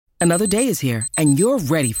Another day is here, and you're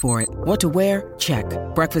ready for it. What to wear? Check.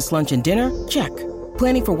 Breakfast, lunch, and dinner? Check.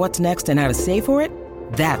 Planning for what's next and how to save for it?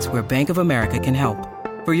 That's where Bank of America can help.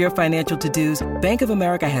 For your financial to-dos, Bank of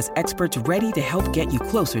America has experts ready to help get you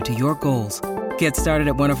closer to your goals. Get started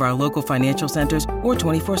at one of our local financial centers or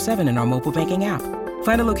 24/7 in our mobile banking app.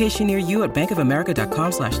 Find a location near you at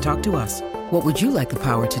bankofamerica.com/talktous. What would you like the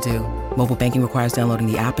power to do? Mobile banking requires downloading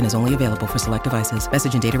the app and is only available for select devices.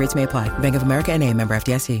 Message and data rates may apply. Bank of America N.A., member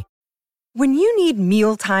FDIC. When you need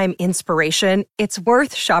mealtime inspiration, it's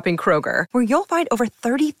worth shopping Kroger, where you'll find over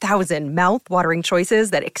 30,000 mouth-watering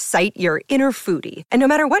choices that excite your inner foodie. And no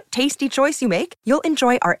matter what tasty choice you make, you'll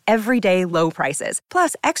enjoy our everyday low prices,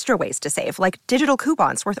 plus extra ways to save, like digital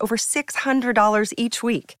coupons worth over $600 each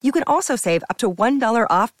week. You can also save up to $1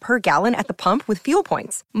 off per gallon at the pump with fuel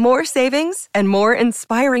points. More savings and more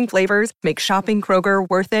inspiring flavors make shopping Kroger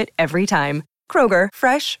worth it every time. Kroger,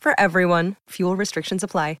 fresh for everyone. Fuel restrictions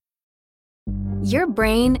apply. Your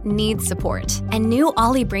brain needs support, and new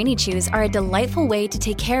Ollie Brainy Chews are a delightful way to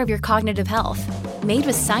take care of your cognitive health. Made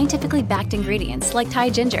with scientifically backed ingredients like Thai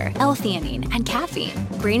ginger, L-theanine, and caffeine,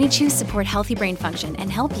 Brainy Chews support healthy brain function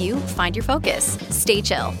and help you find your focus, stay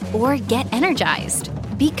chill, or get energized.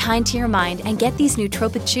 Be kind to your mind and get these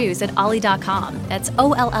nootropic chews at ollie.com. That's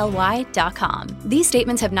OLLY.com. These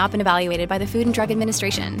statements have not been evaluated by the Food and Drug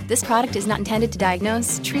Administration. This product is not intended to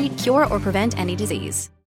diagnose, treat, cure, or prevent any disease.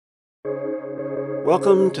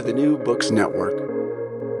 Welcome to the New Books Network.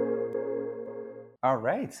 All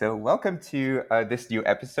right, so welcome to this new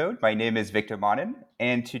episode. My name is Victor Monin,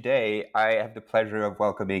 and today I have the pleasure of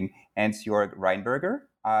welcoming Hans-Jörg Rheinberger,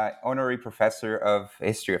 honorary professor of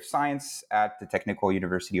history of science at the Technical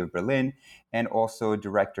University of Berlin, and also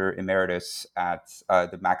director emeritus at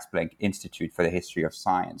the Max Planck Institute for the History of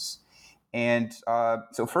Science. And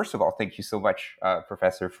so first of all, thank you so much,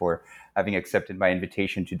 Professor, for having accepted my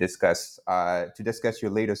invitation to discuss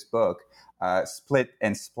your latest book, Split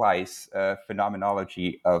and Splice,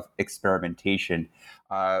 Phenomenology of Experimentation,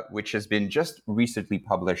 which has been just recently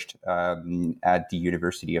published at the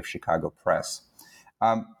University of Chicago Press.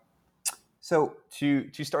 So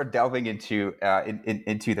to start delving into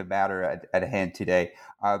the matter at hand today,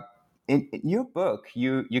 in your book,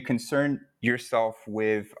 you concern yourself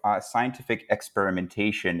with scientific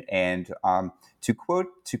experimentation, and to quote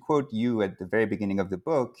you at the very beginning of the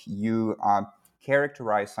book, you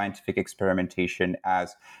characterize scientific experimentation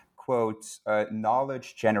as, quote,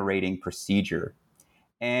 knowledge generating procedure.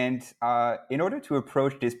 And in order to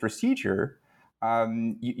approach this procedure,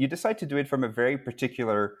 you decide to do it from a very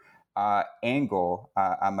particular angle,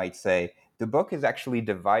 I might say. The book is actually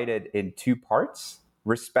divided in two parts,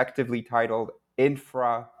 respectively titled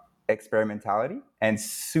Infra-Experimentality and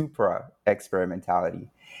Supra-Experimentality.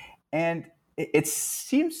 And it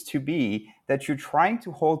seems to be that you're trying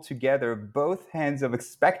to hold together both ends of a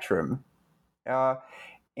spectrum.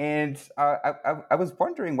 And I was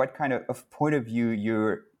wondering what kind of point of view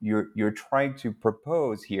you're trying to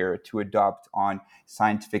propose here to adopt on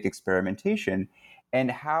scientific experimentation, and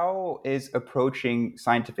how is approaching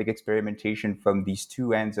scientific experimentation from these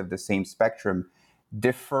two ends of the same spectrum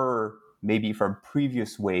differ maybe from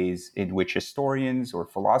previous ways in which historians or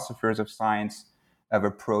philosophers of science have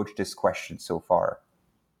approached this question so far?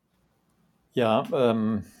 Yeah,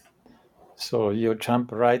 so you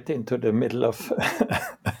jump right into the middle of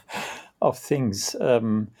of things.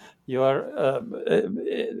 You are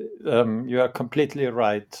completely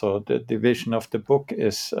right. So the division of the book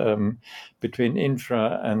is between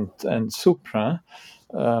infra and supra,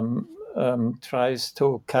 tries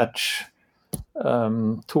to catch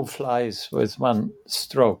two flies with one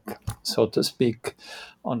stroke, so to speak.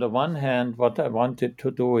 On the one hand, what I wanted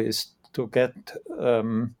to do is to get a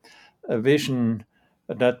vision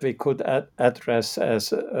that we could address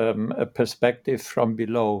as a perspective from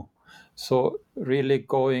below. So really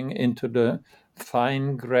going into the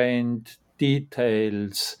fine-grained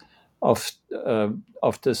details of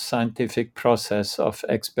the scientific process of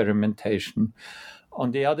experimentation.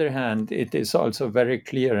 On the other hand, it is also very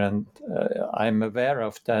clear, and I'm aware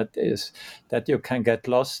of that, is that you can get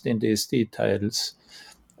lost in these details.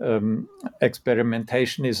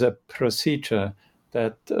 Experimentation is a procedure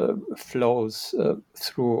that flows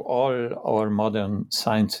through all our modern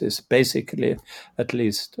sciences, basically, at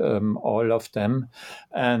least all of them,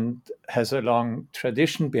 and has a long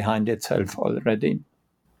tradition behind itself already.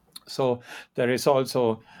 So there is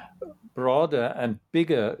also broader and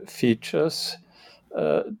bigger features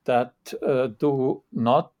that do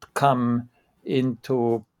not come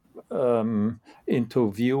into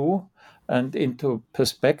view and into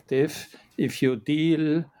perspective if you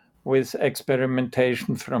deal with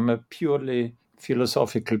experimentation from a purely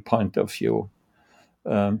philosophical point of view,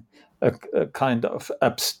 a kind of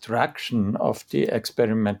abstraction of the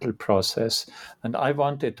experimental process. And I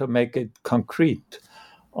wanted to make it concrete.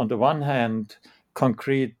 On the one hand,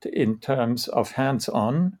 concrete in terms of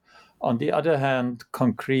hands-on. On the other hand,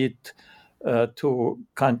 concrete to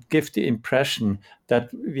kind of give the impression that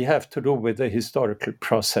we have to do with a historical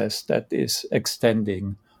process that is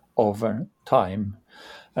extending over time.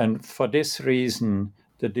 And for this reason,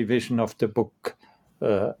 the division of the book,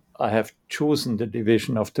 I have chosen the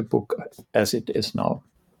division of the book as it is now.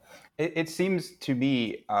 It seems to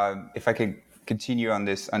me, if I could continue on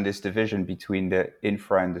this division between the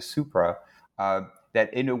infra and the supra,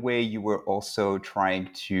 that in a way you were also trying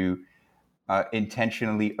to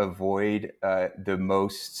intentionally avoid the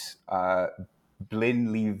most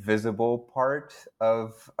blindly visible part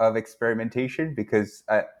of experimentation, because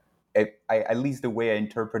I, at least the way I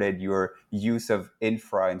interpreted your use of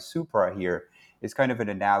infra and supra here is kind of an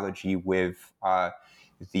analogy with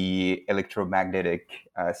the electromagnetic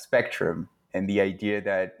spectrum, and the idea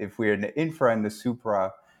that if we're in the infra and the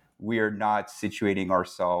supra, we are not situating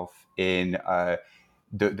ourselves in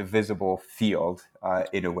the visible field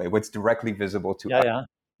in a way. What's directly visible to us.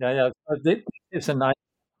 Yeah.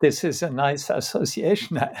 This is a nice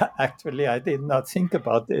association. Actually, I did not think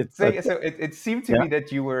about it. So, But, so it seemed to me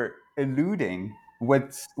that you were eluding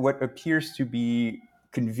what appears to be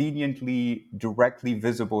conveniently directly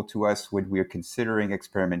visible to us when we're considering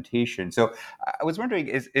experimentation. So I was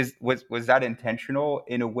wondering, was that intentional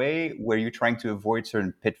in a way? Were you trying to avoid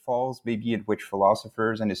certain pitfalls, maybe in which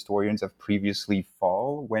philosophers and historians have previously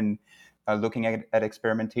fall when looking at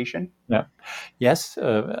experimentation? yeah. Yes,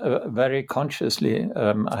 very consciously,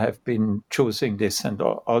 I have been choosing this and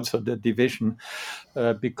also the division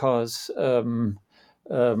because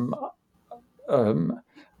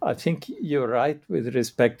I think you're right with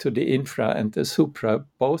respect to the infra and the supra.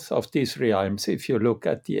 Both of these realms, if you look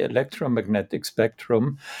at the electromagnetic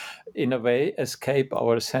spectrum, in a way escape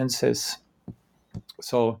our senses.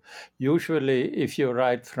 So usually, if you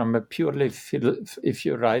write from a purely if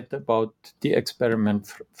you write about the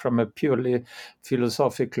experiment from a purely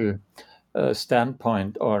philosophical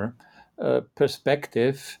standpoint or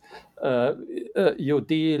perspective, you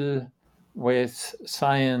deal with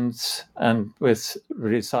science and with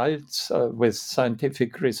results, with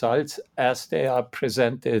scientific results as they are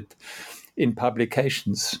presented in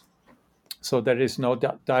publications. So there is no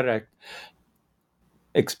direct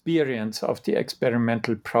experience of the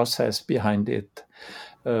experimental process behind it.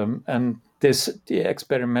 And the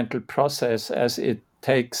experimental process as it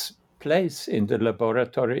takes place in the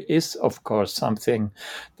laboratory is, of course, something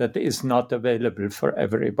that is not available for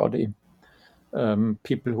everybody.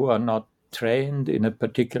 People who are not trained in a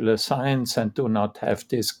particular science and do not have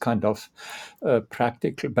this kind of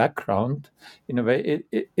practical background, in a way,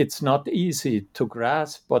 it's not easy to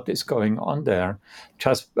grasp what is going on there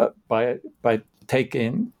just by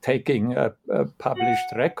taking a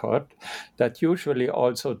published record that usually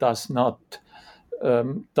also does not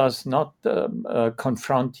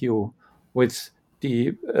confront you with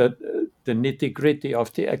the nitty-gritty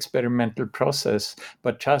of the experimental process,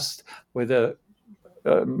 but just with a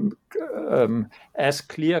as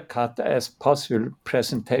clear-cut as possible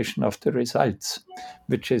presentation of the results,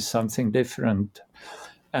 which is something different.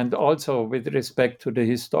 And also with respect to the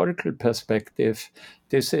historical perspective,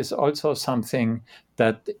 this is also something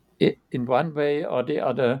that in one way or the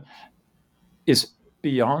other is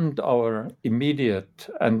beyond our immediate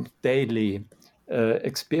and daily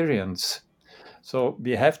experience. So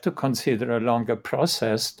we have to consider a longer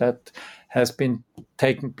process that has been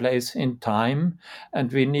taking place in time,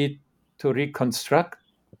 and we need to reconstruct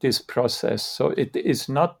this process. So it is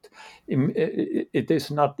not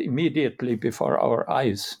immediately before our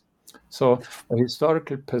eyes. So a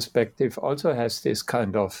historical perspective also has this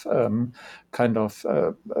kind of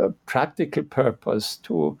practical purpose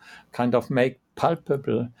to kind of make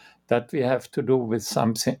palpable that we have to do with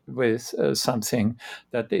something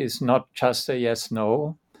that is not just a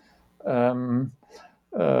yes/no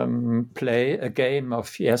play, a game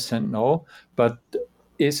of yes and no, but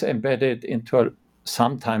is embedded into a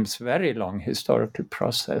sometimes very long historical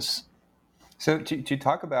process. So to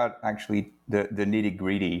talk about actually the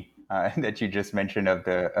nitty-gritty that you just mentioned of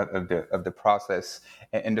the process,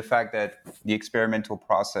 and the fact that the experimental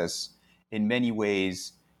process in many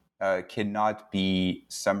ways cannot be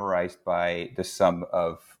summarized by the sum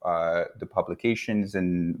of the publications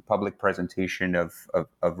and public presentation of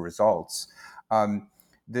results.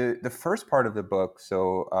 The first part of the book,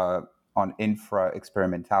 so on infra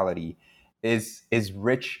experimentality, is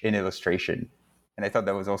rich in illustration, and I thought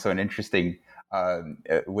that was also an interesting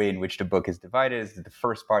way in which the book is divided is that the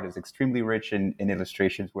first part is extremely rich in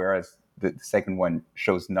illustrations, whereas the second one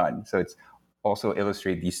shows none. So it's also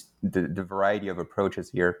illustrate the variety of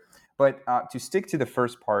approaches here. But to stick to the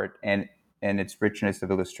first part and its richness of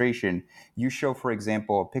illustration, you show, for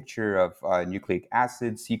example, a picture of nucleic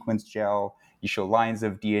acid sequence gel. You show lines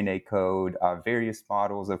of DNA code, various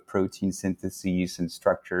models of protein syntheses and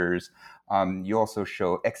structures. You also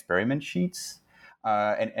show experiment sheets.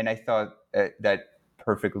 And I thought that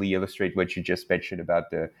perfectly illustrate what you just mentioned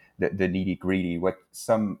about the nitty-gritty, what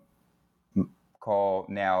some call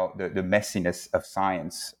now the messiness of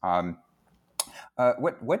science.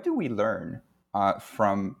 What do we learn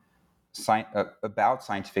from about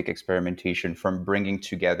scientific experimentation from bringing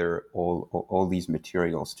together all these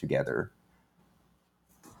materials together?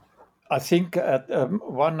 I think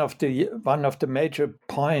one of the major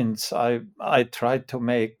points I tried to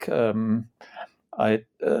make in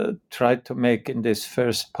this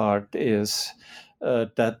first part is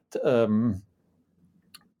that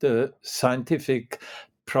the scientific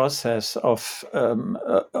process of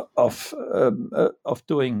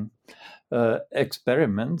doing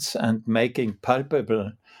experiments and making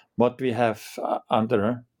palpable what we have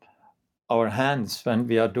under our hands when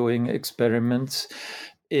we are doing experiments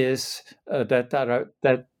is that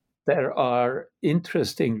there are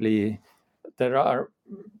interestingly there are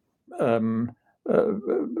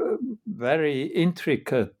very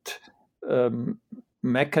intricate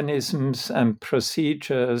mechanisms and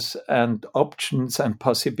procedures and options and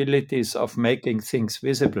possibilities of making things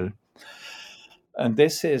visible. And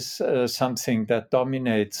this is something that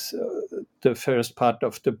dominates the first part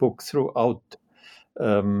of the book throughout.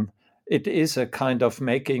 It is a kind of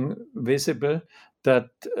making visible that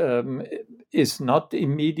is not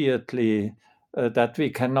immediately, that we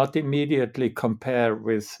cannot immediately compare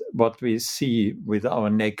with what we see with our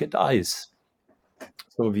naked eyes.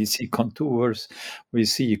 So we see contours, we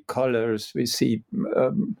see colors, we see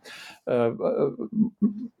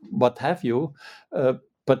what have you.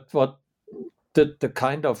 But what the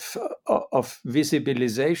kind of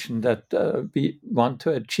visibilization that we want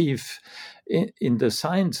to achieve in the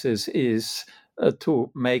sciences is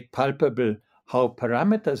to make palpable how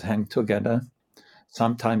parameters hang together,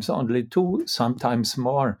 sometimes only two, sometimes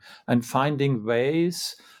more, and finding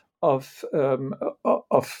ways of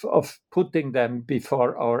putting them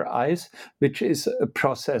before our eyes, which is a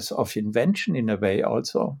process of invention in a way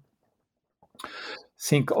also.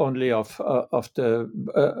 Think only of the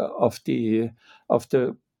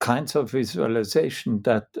kinds of visualization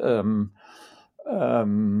that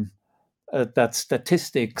that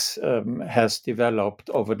statistics has developed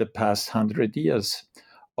over the past 100 years.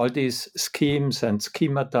 All these schemes and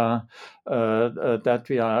schemata that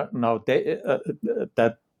we are now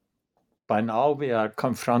that by now we are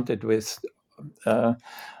confronted with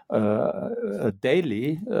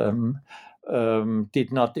daily.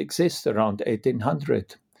 Did not exist around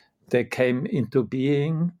 1800. They came into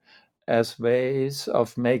being as ways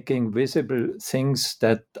of making visible things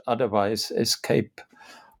that otherwise escape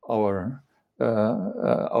our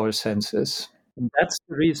senses. That's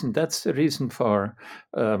the reason. That's the reason for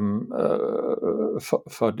the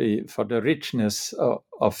richness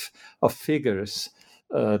of figures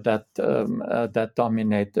that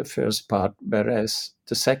dominate the first part, whereas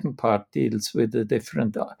the second part deals with a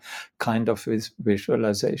different kind of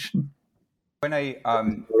visualization. When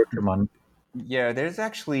there's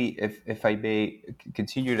actually, if I may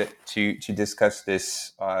continue to discuss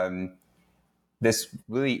this this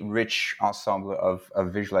really rich ensemble of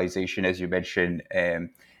visualization, as you mentioned, and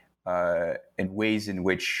ways in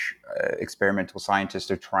which experimental scientists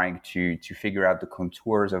are trying to figure out the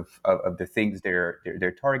contours of the things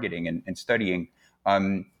they're targeting and studying.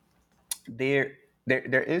 There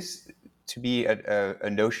is to be a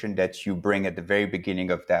notion that you bring at the very beginning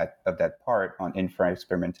of that part on inference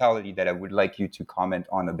experimentality that I would like you to comment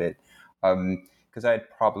on a bit, because I had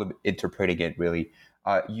problem interpreting it really.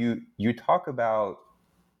 You talk about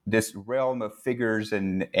this realm of figures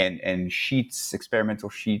and sheets, experimental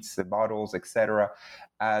sheets, the models, etc.,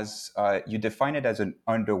 as you define it as an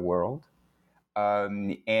underworld,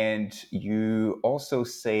 and you also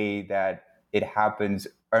say that it happens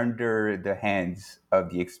under the hands of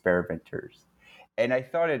the experimenters. And I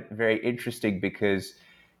thought it very interesting because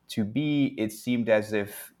to me, it seemed as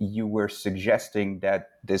if you were suggesting that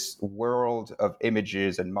this world of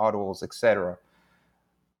images and models, etc.,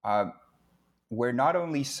 were not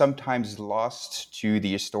only sometimes lost to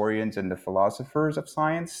the historians and the philosophers of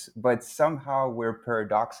science, but somehow we're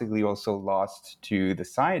paradoxically also lost to the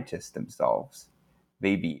scientists themselves.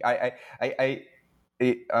 Maybe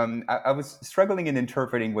I was struggling in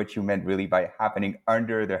interpreting what you meant really by happening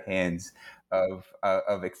under the hands of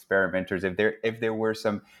experimenters. If there were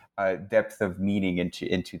some depth of meaning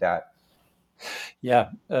into that. Yeah.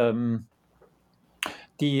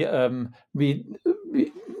 We,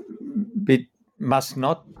 we must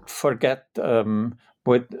not forget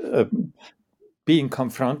with being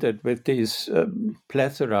confronted with these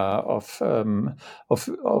plethora of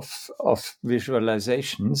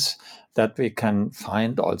visualizations that we can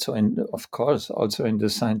find also of course, also in the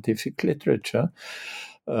scientific literature,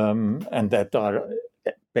 and that are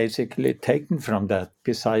basically taken from that.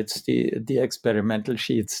 Besides the experimental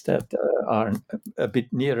sheets that are a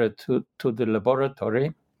bit nearer to the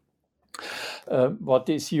laboratory, what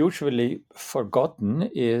is usually forgotten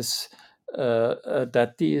is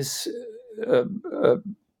that these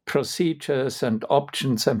procedures and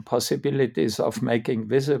options and possibilities of making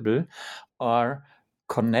visible are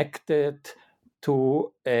connected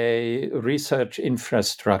to a research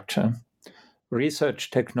infrastructure,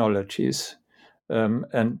 research technologies,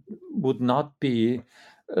 and would not be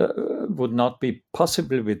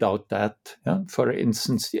possible without that. Yeah? For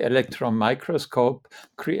instance, the electron microscope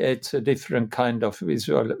creates a different kind of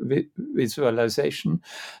visualization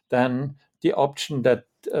than the option that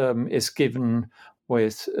is given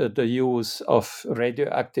with the use of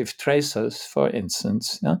radioactive tracers, for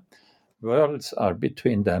instance. Yeah? Worlds are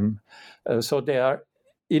between them. So they are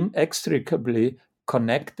inextricably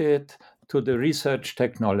connected to the research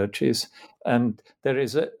technologies. And there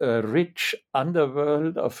is a rich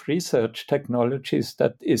underworld of research technologies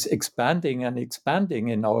that is expanding and expanding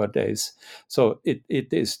in our days. So it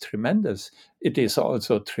is tremendous. It is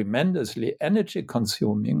also tremendously energy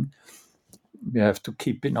consuming. We have to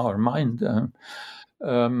keep in our mind.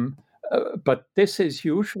 But this is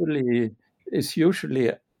usually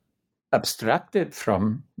abstracted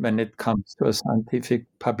from when it comes to a scientific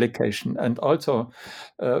publication. And also,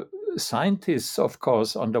 scientists, of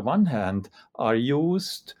course, on the one hand, are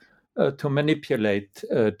used to manipulate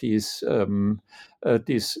these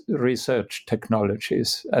research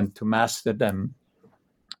technologies and to master them.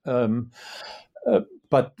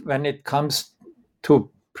 But when it comes to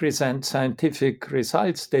present scientific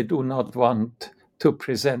results, they do not want to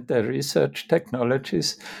present their research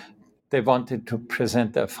technologies. They wanted to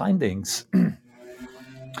present their findings.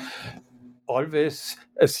 Always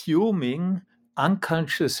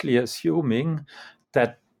unconsciously assuming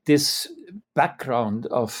that this background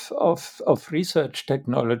of research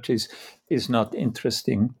technologies is not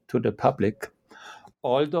interesting to the public.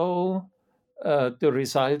 Although the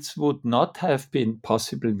results would not have been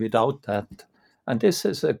possible without that. And this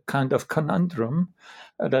is a kind of conundrum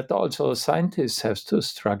that also scientists have to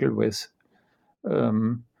struggle with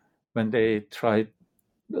when they try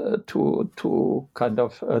to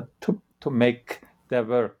make their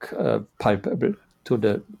work palpable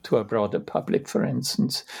to a broader public, for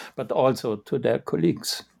instance, but also to their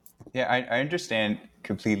colleagues. Yeah, I understand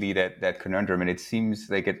completely that conundrum, and it seems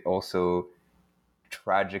like it also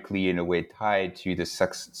tragically in a way tied to the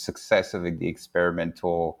success of the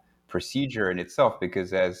experimental procedure in itself,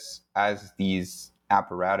 because as these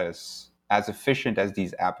apparatus, as efficient as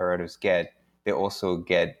these apparatus get, they also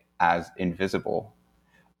get as invisible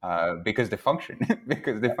because they function.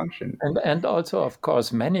 And also, of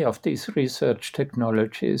course, many of these research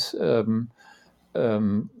technologies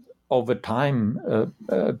over time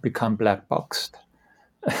become black boxed.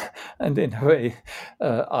 And in a way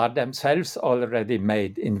are themselves already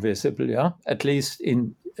made invisible, yeah? At least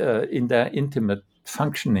in their intimate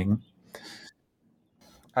functioning.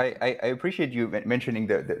 I appreciate you mentioning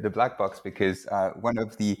the black box, because one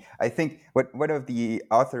of the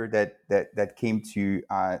author that came to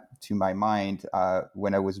my mind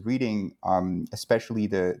when I was reading especially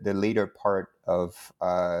the later part of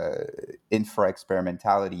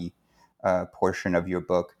infra-experimentality portion of your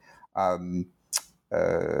book,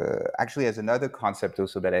 actually has another concept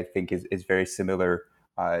also that I think is very similar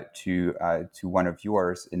to one of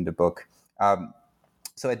yours in the book.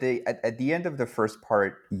 So at the end of the first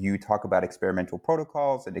part, you talk about experimental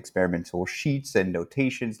protocols and experimental sheets and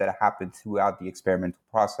notations that happen throughout the experimental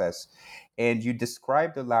process. And you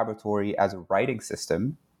describe the laboratory as a writing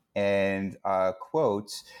system and,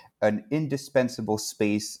 quote, an indispensable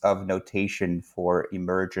space of notation for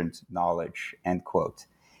emergent knowledge, end quote.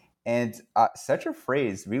 And such a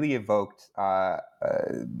phrase really evoked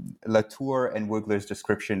Latour and Wigler's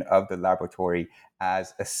description of the laboratory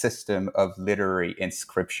as a system of literary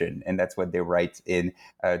inscription. And that's what they write in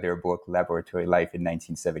their book, Laboratory Life in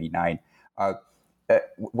 1979.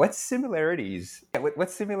 What similarities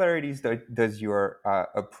does your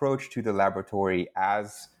approach to the laboratory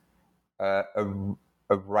as a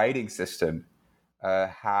a writing system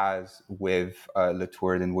has with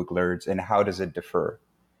Latour and with Lerds, and how does it differ?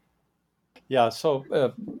 Yeah, so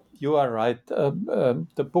you are right.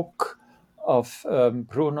 The book of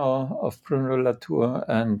Bruno Latour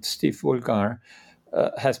and Steve Woolgar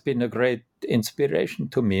has been a great inspiration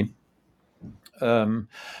to me.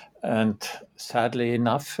 And sadly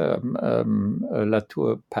enough,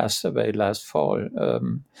 Latour passed away last fall.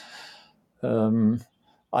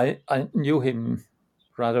 I knew him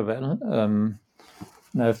rather well.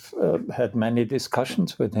 I've had many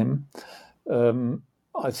discussions with him.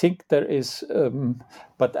 I think there is,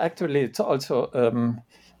 but actually, it's also.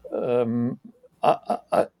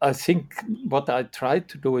 I think what I try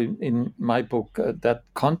to do in my book that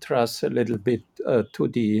contrasts a little bit to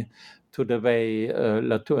the way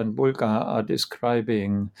Latour and Bulgar are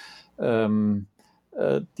describing the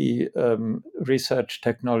research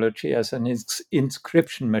technology as an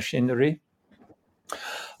inscription machinery.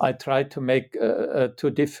 I try to make to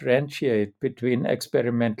differentiate between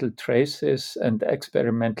experimental traces and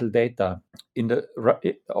experimental data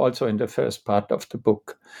also in the first part of the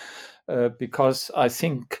book, because I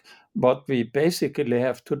think what we basically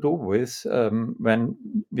have to do with when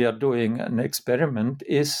we are doing an experiment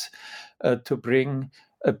is to bring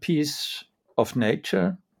a piece of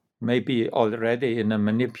nature, maybe already in a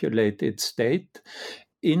manipulated state,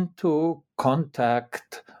 into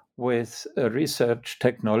contact with a research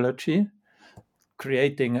technology,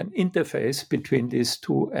 creating an interface between these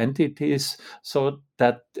two entities so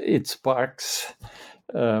that it sparks,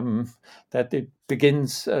 that it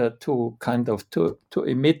begins to kind of to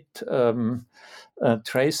emit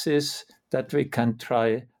traces that we can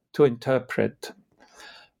try to interpret.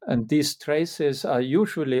 And these traces are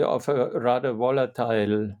usually of a rather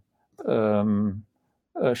volatile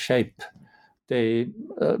shape. They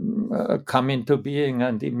come into being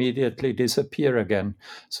and immediately disappear again.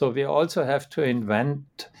 So we also have to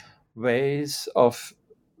invent ways of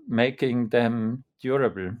making them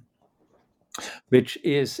durable, which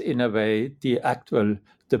is in a way the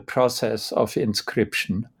process of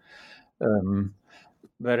inscription.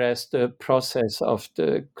 Whereas the process of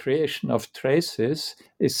the creation of traces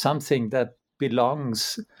is something that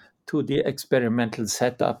belongs to the experimental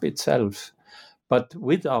setup itself. But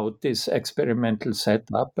without this experimental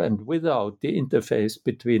setup and without the interface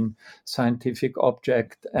between scientific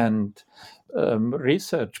object and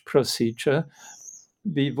research procedure,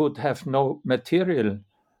 we would have no material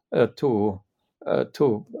to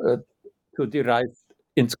derive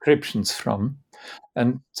inscriptions from.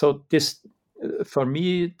 And so this, for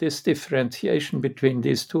me, this differentiation between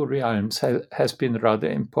these two realms has been rather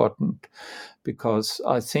important, because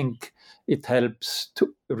I think it helps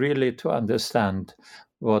to really to understand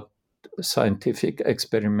what scientific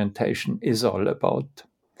experimentation is all about.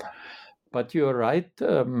 But you're right,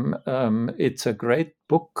 it's a great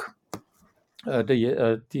book,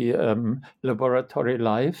 the Laboratory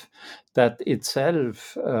Life, that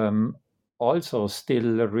itself also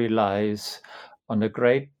still relies on a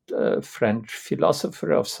great French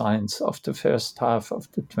philosopher of science of the first half of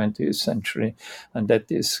the 20th century, and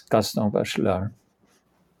that is Gaston Bachelard.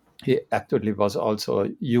 He actually was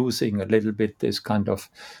also using a little bit this kind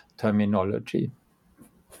of terminology.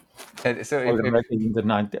 And so Already in the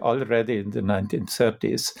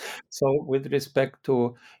 1930s. So with respect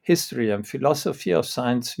to history and philosophy of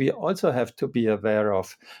science, we also have to be aware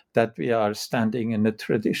of that we are standing in a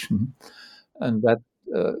tradition, and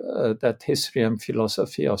that history and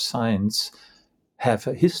philosophy of science have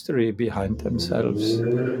a history behind themselves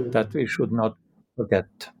that we should not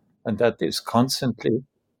forget, and that is constantly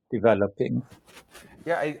developing.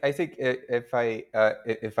 Yeah, I think if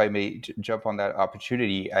I may jump on that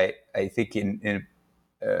opportunity, I think in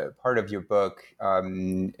part of your book,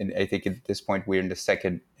 and I think at this point we're in the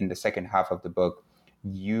second half of the book,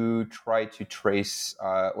 you try to trace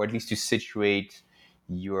or at least to situate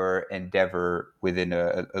your endeavor within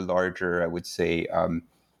a larger, I would say,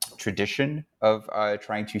 tradition of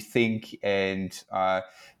trying to think and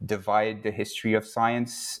divide the history of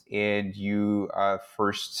science. And you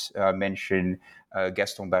first mention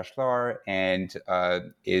Gaston Bachelard and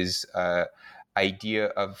his idea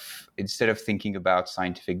of, instead of thinking about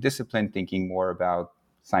scientific discipline, thinking more about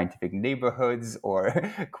scientific neighborhoods or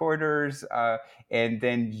corners. And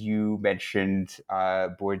then you mentioned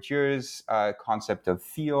Bourdieu's concept of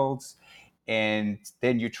fields. And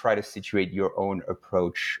then you try to situate your own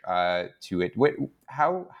approach to it.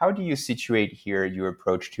 How do you situate here your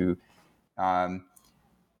approach to, I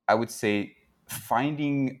would say,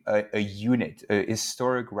 finding a unit, a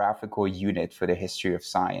historiographical unit for the history of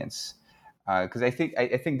science? Because I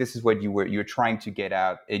think this is what you're trying to get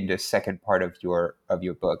out in the second part of your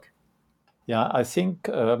book. Yeah, I think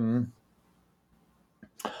in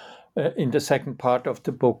the second part of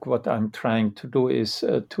the book, what I'm trying to do is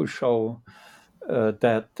to show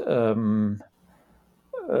that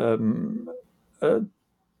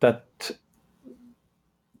that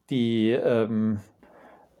the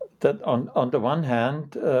that on the one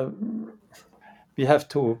hand we have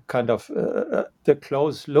to kind of the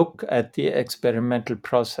close look at the experimental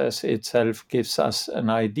process itself gives us an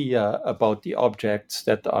idea about the objects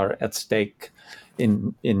that are at stake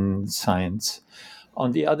in science.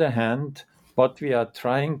 On the other hand, what we are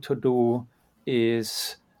trying to do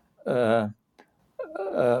is to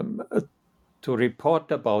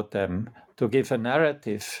report about them, to give a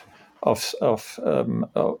narrative of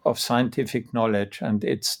scientific knowledge and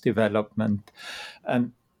its development,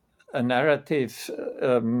 and a narrative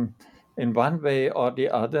in one way or the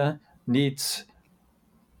other needs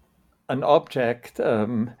an object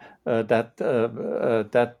that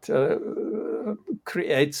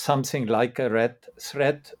creates something like a red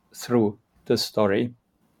thread through the story.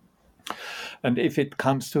 And if it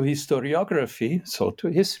comes to historiography, so to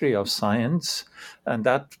history of science, and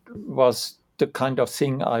that was the kind of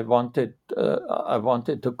thing I wanted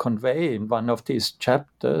to convey in one of these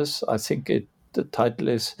chapters. I think the title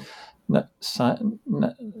is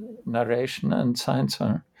Narration and Science.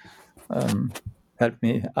 Help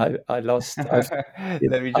me, I lost.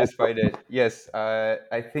 Let me just find it. Yes,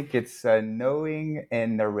 I think it's knowing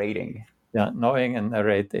and narrating. Yeah, knowing and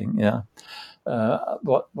narrating. Yeah.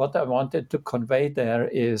 What I wanted to convey there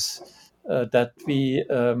is that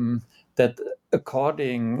that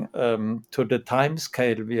according to the time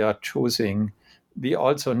scale we are choosing, we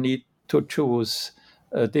also need to choose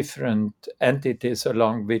different entities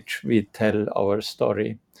along which we tell our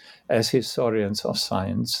story as historians of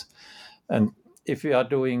science. And if we are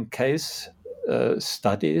doing case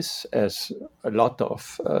studies, as a lot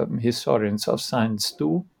of historians of science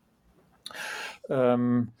do,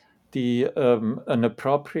 an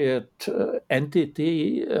appropriate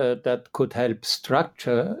entity that could help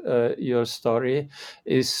structure your story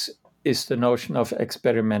is the notion of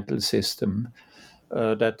experimental system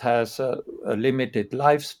that has a limited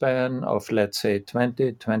lifespan of, let's say,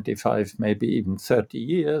 20, 25, maybe even 30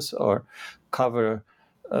 years, or cover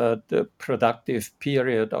the productive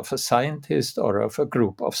period of a scientist or of a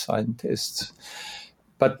group of scientists.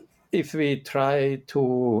 But if we try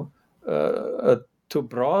to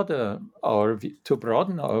broaden our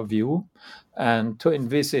view and to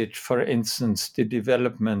envisage, for instance, the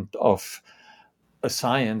development of a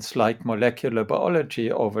science like molecular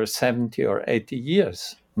biology over 70 or 80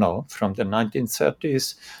 years now, from the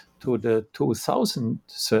 1930s to the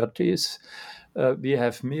 2030s, we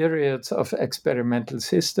have myriads of experimental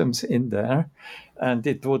systems in there, and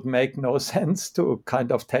it would make no sense to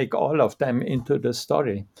kind of take all of them into the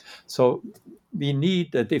story. So we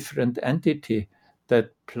need a different entity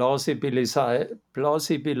that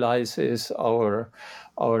plausibilizes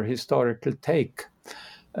our historical take.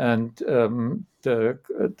 And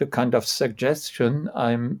the kind of suggestion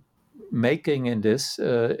I'm making in this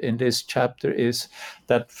chapter is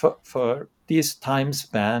that for these time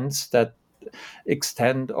spans that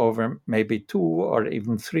extend over maybe 2 or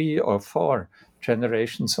even 3 or 4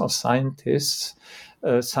 generations of scientists,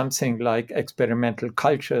 something like experimental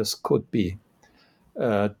cultures could be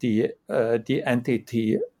the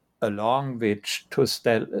entity along which to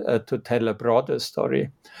tell a broader story.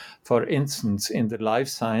 For instance, in the life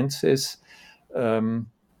sciences, the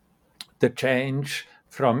change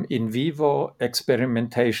from in vivo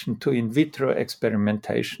experimentation to in vitro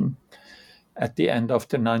experimentation at the end of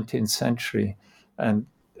the 19th century. And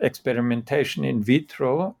experimentation in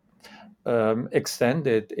vitro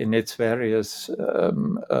extended in its various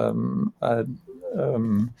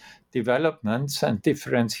developments and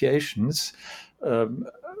differentiations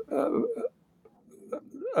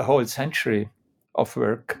a whole century of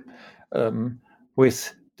work,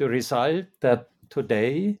 with the result that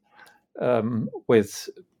today, with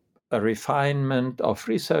a refinement of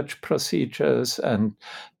research procedures and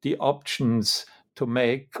the options to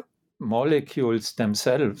make molecules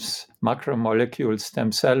themselves, macromolecules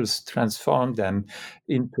themselves, transform them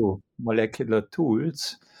into molecular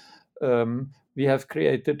tools, we have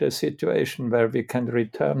created a situation where we can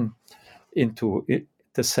return into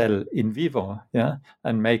the cell in vivo,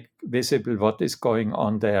 and make visible what is going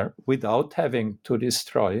on there without having to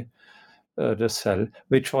destroy the cell,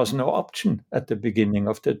 which was no option at the beginning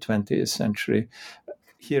of the 20th century.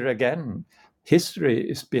 Here again, history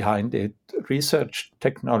is behind it, research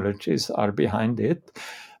technologies are behind it,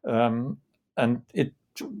 and it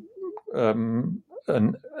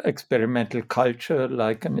an experimental culture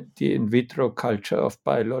like the in vitro culture of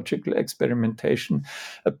biological experimentation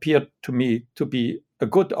appeared to me to be a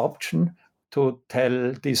good option to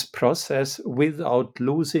tell this process without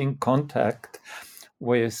losing contact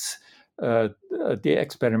with the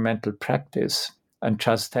experimental practice and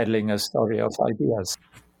just telling a story of ideas.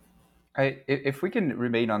 If we can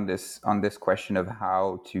remain on this question of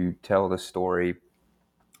how to tell the story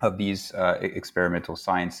of these experimental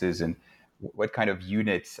sciences and what kind of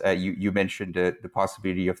units you mentioned the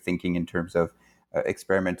possibility of thinking in terms of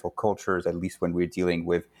experimental cultures, at least when we're dealing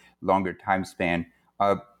with longer time span.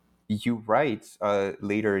 You write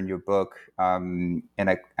later in your book, and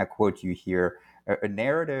I quote you here: a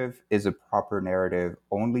narrative is a proper narrative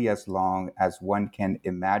only as long as one can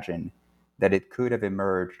imagine that it could have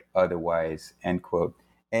emerged otherwise, end quote.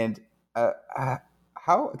 And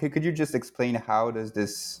how could you just explain how does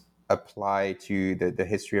this apply to the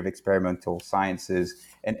history of experimental sciences?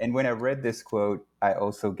 And when I read this quote, I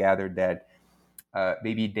also gathered that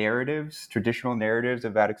maybe traditional narratives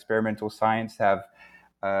about experimental science have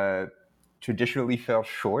traditionally fell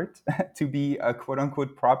short to be quote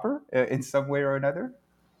unquote proper in some way or another.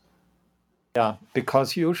 Yeah,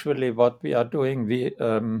 because usually what we are doing,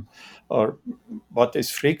 or what is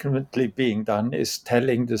frequently being done, is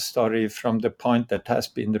telling the story from the point that has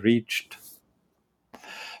been reached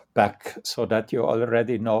back, so that you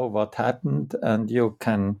already know what happened and you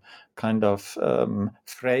can kind of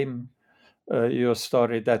frame your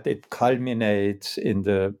story that it culminates in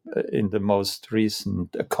the most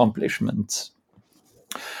recent accomplishments.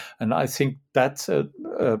 And I think that's a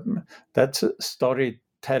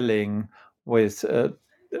storytelling with a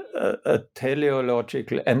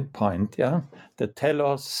teleological endpoint. Yeah, the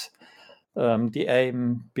telos, the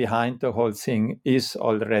aim behind the whole thing is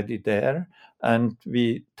already there, and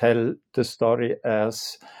we tell the story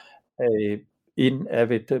as a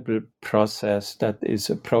inevitable process that is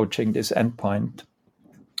approaching this endpoint.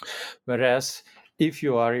 Whereas if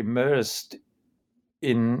you are immersed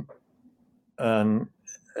in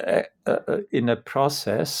in a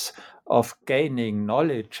process of gaining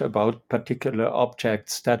knowledge about particular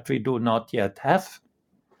objects that we do not yet have,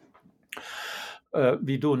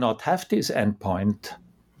 we do not have this endpoint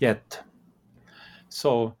yet.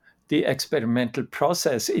 So the experimental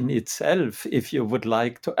process in itself, if you would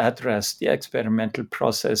like to address the experimental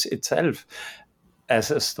process itself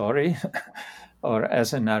as a story or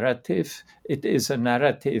as a narrative, it is a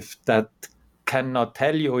narrative that cannot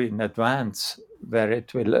tell you in advance where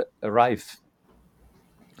it will arrive.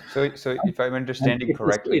 So if I'm understanding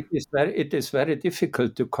correctly, it is very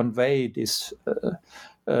difficult to convey this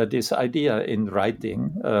idea in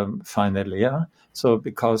writing. Finally, yeah. So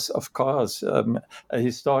because of course, a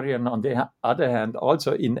historian, on the other hand,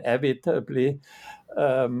 also inevitably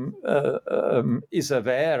is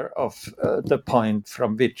aware of the point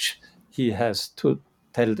from which he has to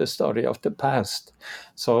tell the story of the past.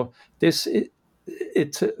 So it's a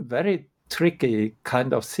very tricky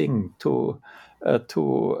kind of thing to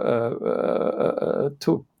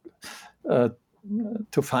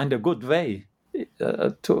find a good way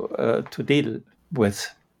to deal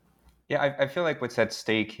with. yeah, I feel like what's at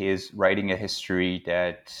stake is writing a history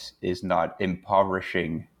that is not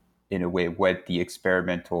impoverishing, in a way, what the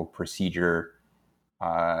experimental procedure,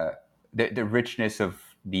 the richness of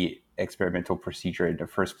the experimental procedure in the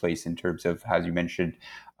first place, in terms of, as you mentioned,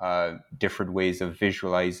 different ways of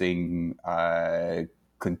visualizing,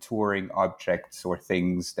 contouring objects or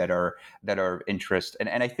things that are of interest. And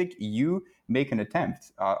I think you make an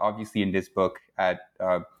attempt, obviously in this book, at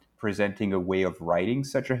presenting a way of writing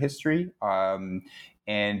such a history,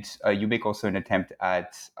 and you make also an attempt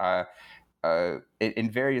at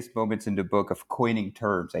in various moments in the book of coining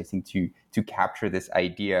terms, I think, to capture this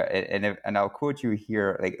idea. And I'll quote you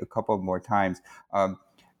here like a couple more times,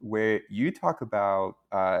 where you talk about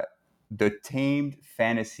the tamed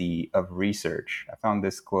fantasy of research. I found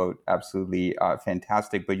this quote absolutely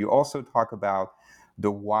fantastic. But you also talk about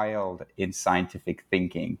the wild in scientific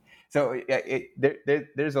thinking. So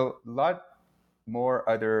there's a lot more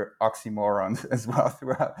other oxymorons as well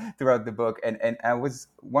throughout the book, and I was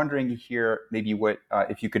wondering here maybe what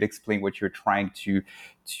if you could explain what you're trying to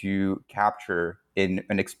capture in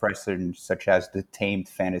an expression such as the tamed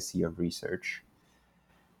fantasy of research.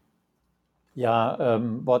 Yeah,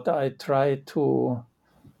 what I try to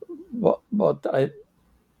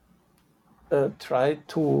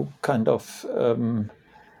kind of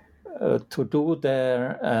to do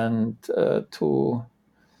there, and to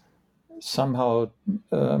somehow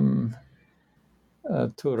to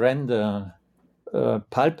render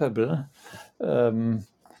palpable,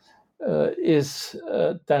 is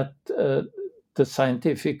that the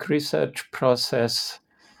scientific research process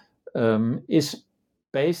is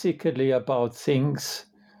basically about things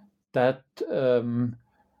that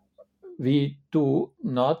we do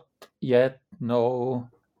not yet know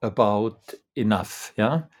about enough.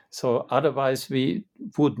 Yeah. So otherwise, we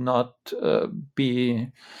would not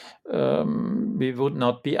be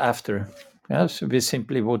after. Yeah. So we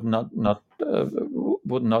simply would not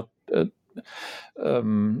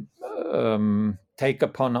take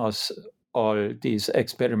upon us all these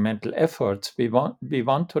experimental efforts. We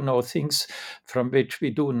want to know things from which we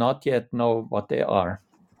do not yet know what they are.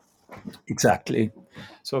 Exactly.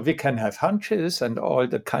 So we can have hunches and all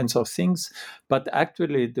the kinds of things, but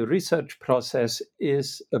actually the research process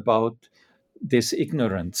is about this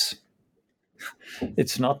ignorance.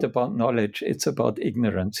 It's not about knowledge, it's about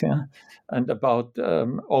ignorance, yeah? And about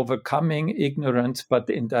overcoming ignorance, but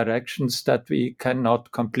in directions that we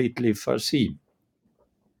cannot completely foresee.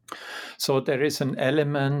 So there is an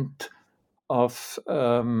element of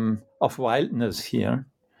wildness here.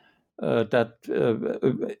 That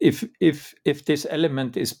if this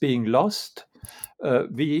element is being lost,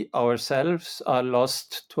 we ourselves are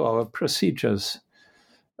lost to our procedures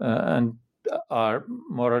and are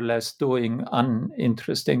more or less doing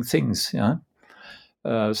uninteresting things. Yeah.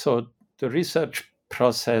 So the research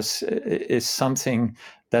process is something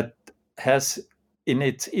that has in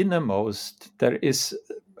its innermost, there is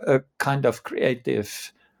a kind of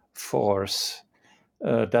creative force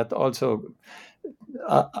that also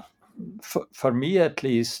for me at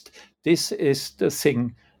least, this is the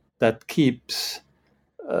thing that keeps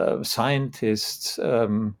scientists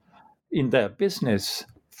in their business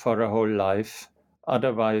for a whole life.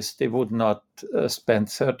 Otherwise, they would not spend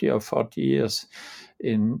 30 or 40 years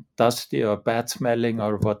in dusty or bad-smelling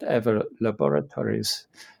or whatever laboratories.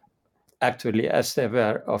 Actually, as they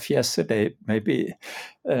were of yesterday, maybe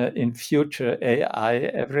in future AI,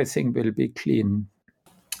 everything will be clean.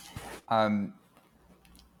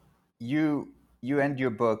 You end your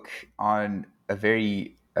book on a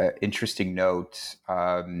very interesting note,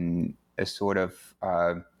 a sort of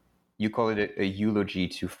you call it a eulogy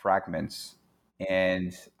to fragments,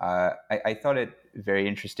 and I thought it very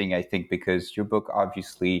interesting. I think because your book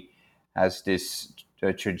obviously has this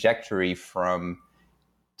trajectory from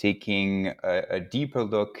taking a deeper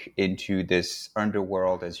look into this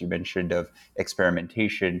underworld, as you mentioned, of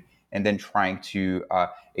experimentation, and then trying to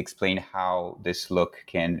explain how this look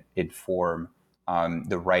can inform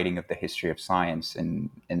the writing of the history of science and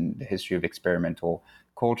the history of experimental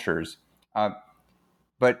cultures.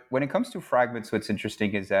 But when it comes to fragments, what's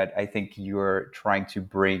interesting is that I think you're trying to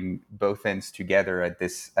bring both ends together at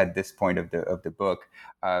this point of the book.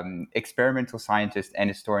 Experimental scientists and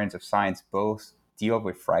historians of science both deal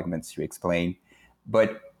with fragments, you explain,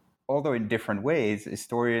 but although in different ways,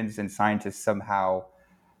 historians and scientists somehow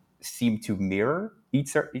seem to mirror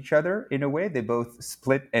each other in a way. They both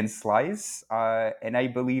split and slice, and I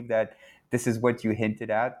believe that this is what you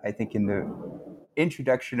hinted at, I think, in the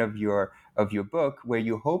introduction of your book, where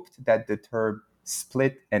you hoped that the term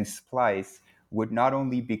split and splice would not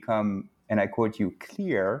only become, and I quote you,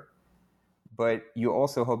 clear, but you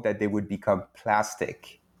also hope that they would become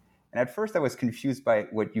plastic. And at first I was confused by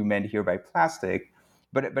what you meant here by plastic,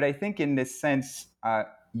 but I think in this sense,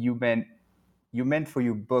 you meant for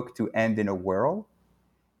your book to end in a whirl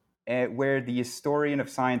where the historian of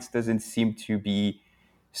science doesn't seem to be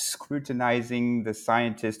scrutinizing the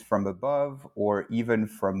scientist from above or even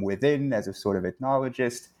from within as a sort of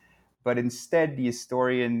ethnologist, but instead the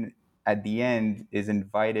historian at the end is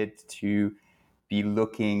invited to be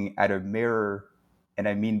looking at a mirror, and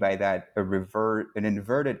I mean by that an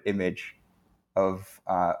inverted image of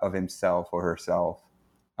himself or herself.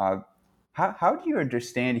 How do you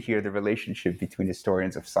understand here the relationship between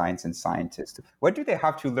historians of science and scientists? What do they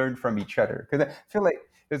have to learn from each other? Because I feel like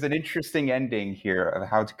there's an interesting ending here of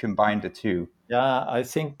how to combine the two. Yeah, I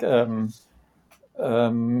think in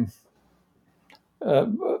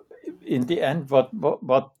the end,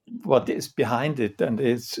 what is behind it, and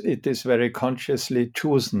it is very consciously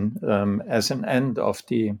chosen as an end of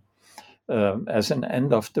the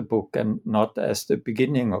book and not as the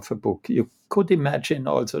beginning of a book. You could imagine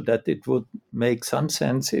also that it would make some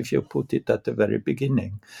sense if you put it at the very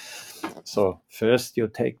beginning. So first you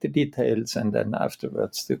take the details and then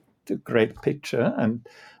afterwards the great picture. And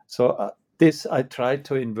so this I try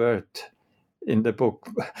to invert in the book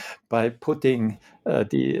by putting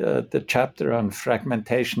the chapter on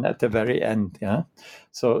fragmentation at the very end. Yeah,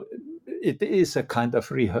 so it is a kind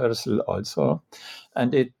of rehearsal also,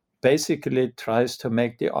 and it basically tries to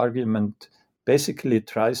make the argument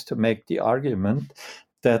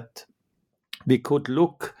that we could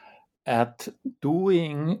look at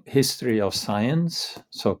doing history of science,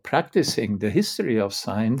 so practicing the history of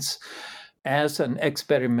science as an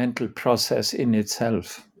experimental process in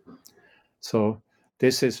itself. So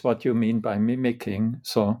this is what you mean by mimicking.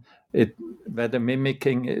 So whether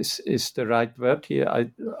mimicking is the right word here,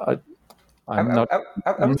 I'm not. I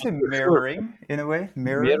I'm would not say so sure. mirroring in a way.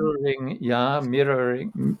 Mirroring. Mirroring, yeah,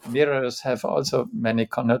 mirroring. Mirrors have also many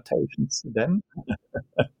connotations to them.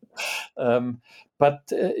 Um,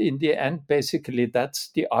 but in the end, basically, that's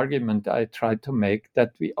the argument I try to make,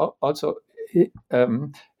 that we also,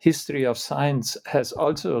 history of science has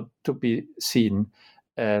also to be seen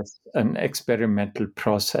as an experimental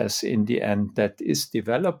process in the end that is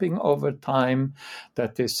developing over time,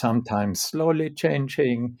 that is sometimes slowly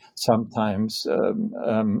changing, sometimes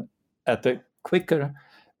at a quicker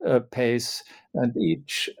pace, and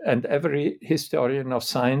each and every historian of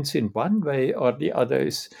science in one way or the other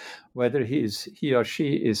is, whether he or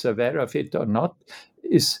she is aware of it or not,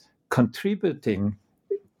 is contributing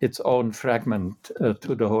its own fragment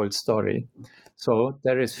to the whole story. So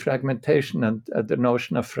there is fragmentation, and the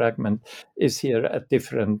notion of fragment is here at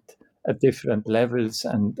different levels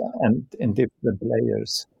and in different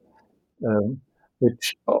layers,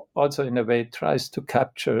 which also in a way tries to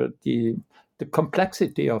capture the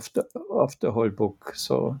complexity of the whole book.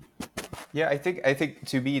 So Yeah, I think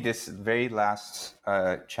to me this very last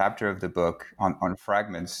chapter of the book on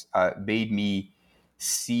fragments made me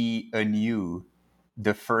see anew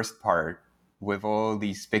the first part with all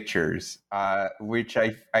these pictures, which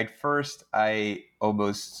I at first I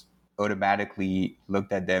almost automatically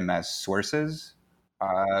looked at them as sources,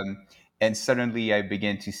 and suddenly I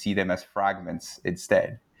began to see them as fragments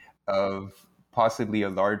instead of possibly a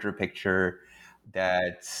larger picture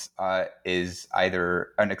that is either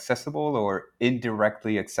inaccessible or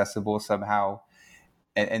indirectly accessible somehow.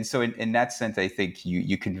 And so in that sense, I think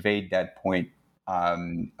you conveyed that point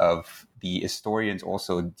of the historians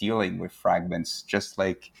also dealing with fragments, just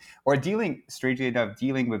like, or dealing, strangely enough,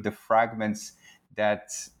 dealing with the fragments that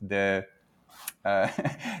the uh,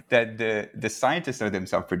 that the scientists are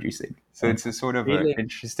themselves producing. So it's a sort of a dealing,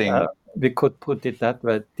 interesting. we could put it that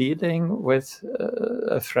way, dealing with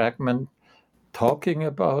a fragment, talking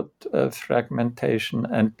about fragmentation,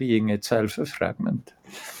 and being itself a fragment.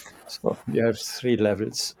 So you have three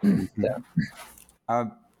levels there.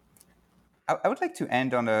 Um, I would like to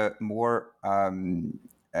end on a more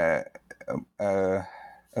uh, uh,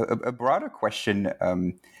 a broader question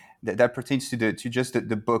that pertains to just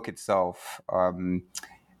the book itself. In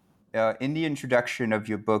the introduction of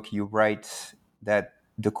your book, you write that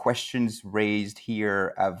the questions raised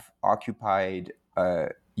here have occupied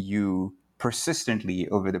you persistently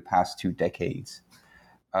over the past 2 decades.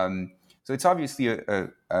 So it's obviously a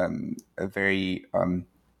very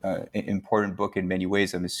important book in many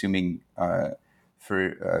ways. I'm assuming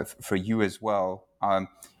for you as well.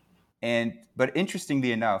 But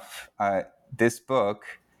interestingly enough, this book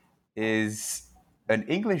is an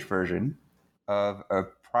English version of a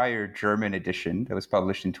prior German edition that was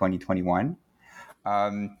published in 2021.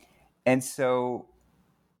 And so,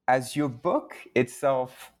 as your book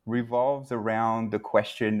itself revolves around the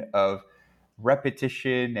question of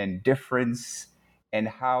repetition and difference, and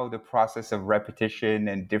how the process of repetition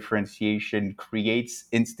and differentiation creates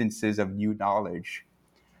instances of new knowledge,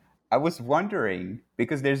 I was wondering,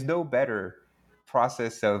 because there's no better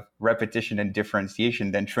process of repetition and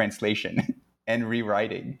differentiation than translation and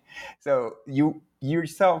rewriting. So you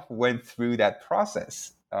yourself went through that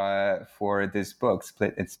process for this book,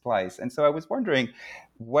 Split and Splice. And so I was wondering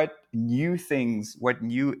what new things, what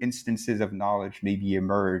new instances of knowledge maybe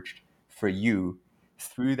emerged for you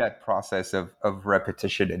through that process of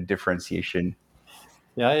repetition and differentiation.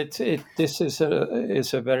 Yeah, this is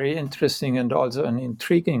a very interesting and also an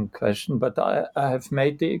intriguing question. But I have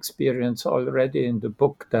made the experience already in the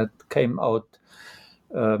book that came out,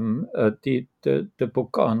 the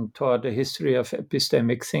book on Toward the History of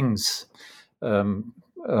Epistemic Things, um,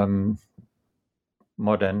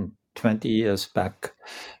 more than 20 years back,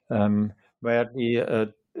 where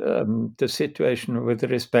the situation with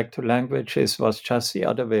respect to languages was just the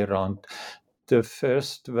other way around. The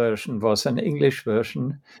first version was an English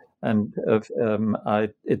version, and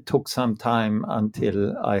it took some time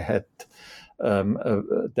until I had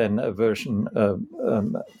then a version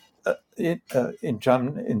in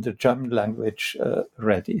German, in the German language,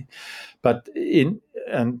 ready. But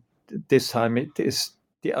this time it is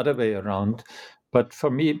the other way around. But for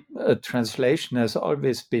me, translation has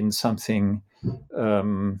always been something,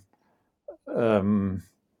 an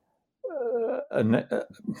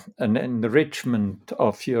enrichment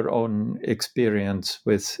of your own experience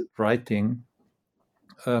with writing,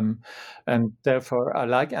 And therefore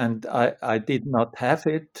I did not have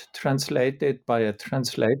it translated by a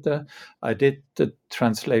translator. I did the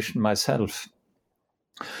translation myself,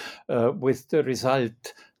 with the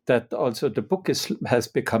result that also the book has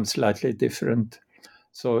become slightly different.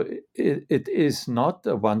 So it is not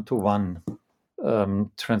a one-to-one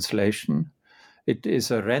translation. It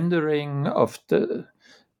is a rendering of the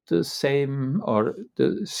same or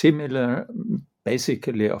the similar,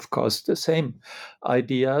 basically, of course, the same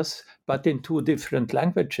ideas, but in two different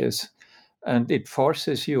languages. And it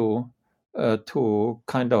forces you to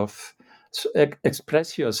kind of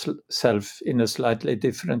express yourself in a slightly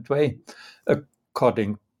different way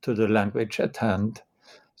according to the language at hand.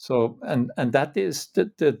 So, and that is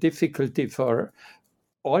the difficulty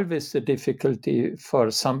always the difficulty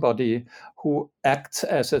for somebody who acts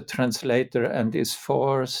as a translator and is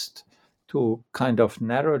forced to kind of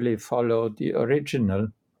narrowly follow the original,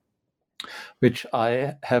 which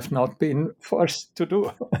I have not been forced to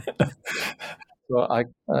do. So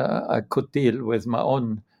I could deal with my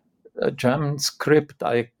own German script.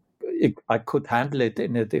 I could handle it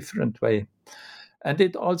in a different way. And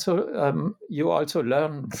it also you also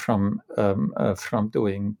learn from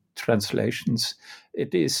doing translations.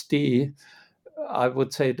 It is I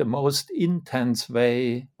would say the most intense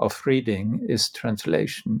way of reading is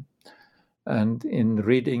translation. And in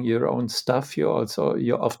reading your own stuff, you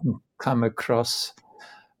often come across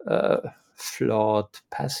flawed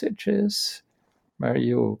passages where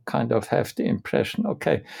you kind of have the impression,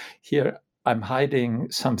 okay, here I'm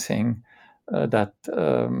hiding something that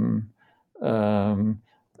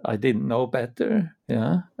I didn't know better,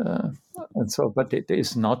 and so, but it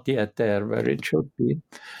is not yet there where it should be,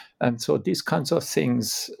 and so these kinds of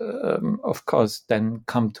things, of course, then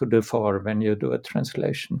come to the fore when you do a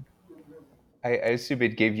translation. I assume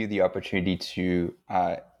it gave you the opportunity to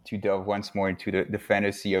delve once more into the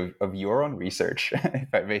fantasy of your own research,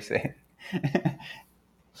 if I may say.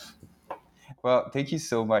 Well, thank you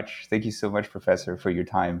so much. Thank you so much, Professor, for your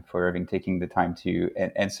time, for taking the time to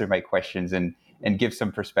answer my questions and give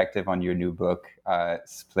some perspective on your new book,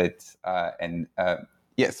 Split and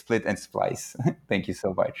Splice. Thank you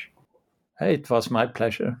so much. It was my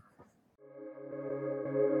pleasure.